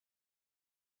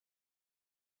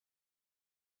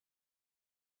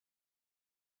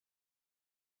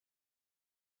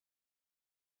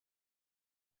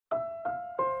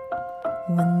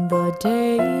When the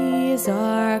days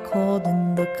are cold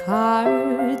and the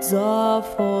cards are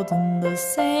folded and the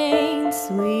saints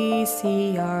we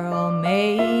see are all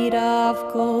made of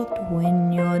gold.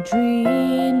 When your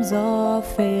dreams are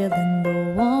failing,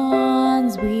 the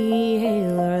ones we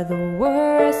hail are the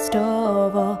worst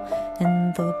of all,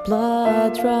 and the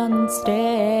blood runs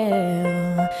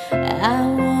stale. I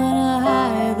wanna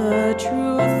hide the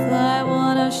truth, I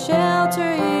wanna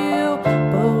shelter you,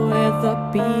 but with the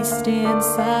beast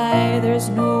inside, there's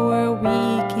nowhere we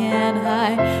can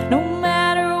hide. No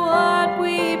matter what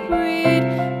we breed,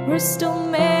 we're still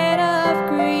made of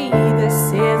greed. This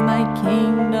is my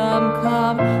kingdom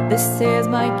come, this is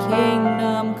my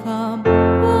kingdom come.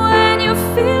 When you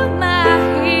feel my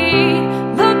heat,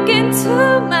 look into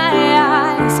my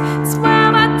eyes. It's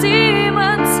where my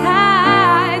demons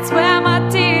hide, it's where my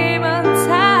demons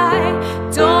hide.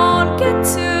 Don't get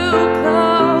too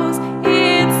close,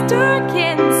 it's dark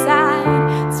inside.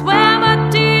 It's where my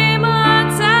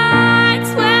demons hide,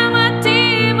 it's where my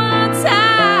demons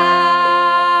hide.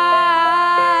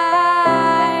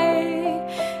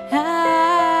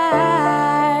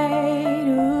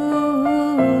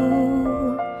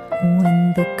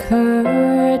 When the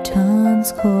curtains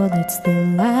cold, it's the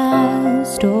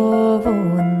last of all.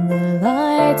 When the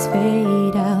lights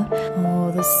fade out,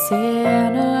 all the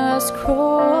sinners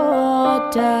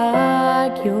crawl,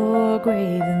 dug your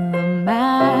grave, and the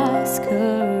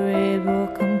masquerade will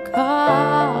come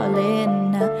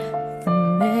calling out the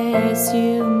mess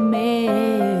you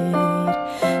made.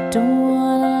 Don't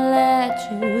wanna let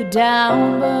you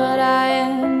down, but I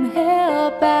am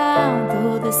hellbound.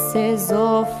 Though this is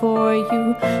all for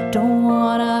you, don't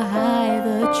wanna hide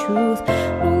the truth.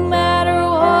 No matter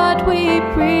what we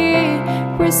breed,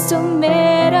 we're still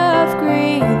made of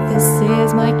greed. This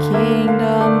is my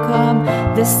kingdom come,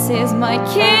 this is my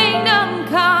kingdom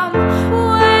come.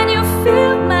 When you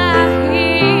feel my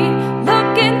heat,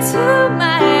 look into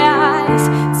my eyes.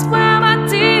 It's where my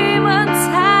demons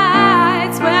hide,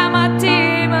 it's where my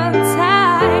demons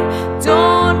hide.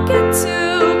 Don't get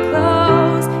too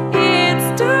close, it's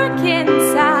dark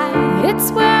inside.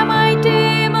 It's where my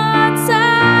demons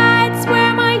hide, it's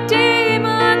where my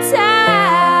demons hide.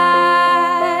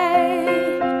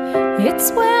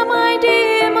 It's where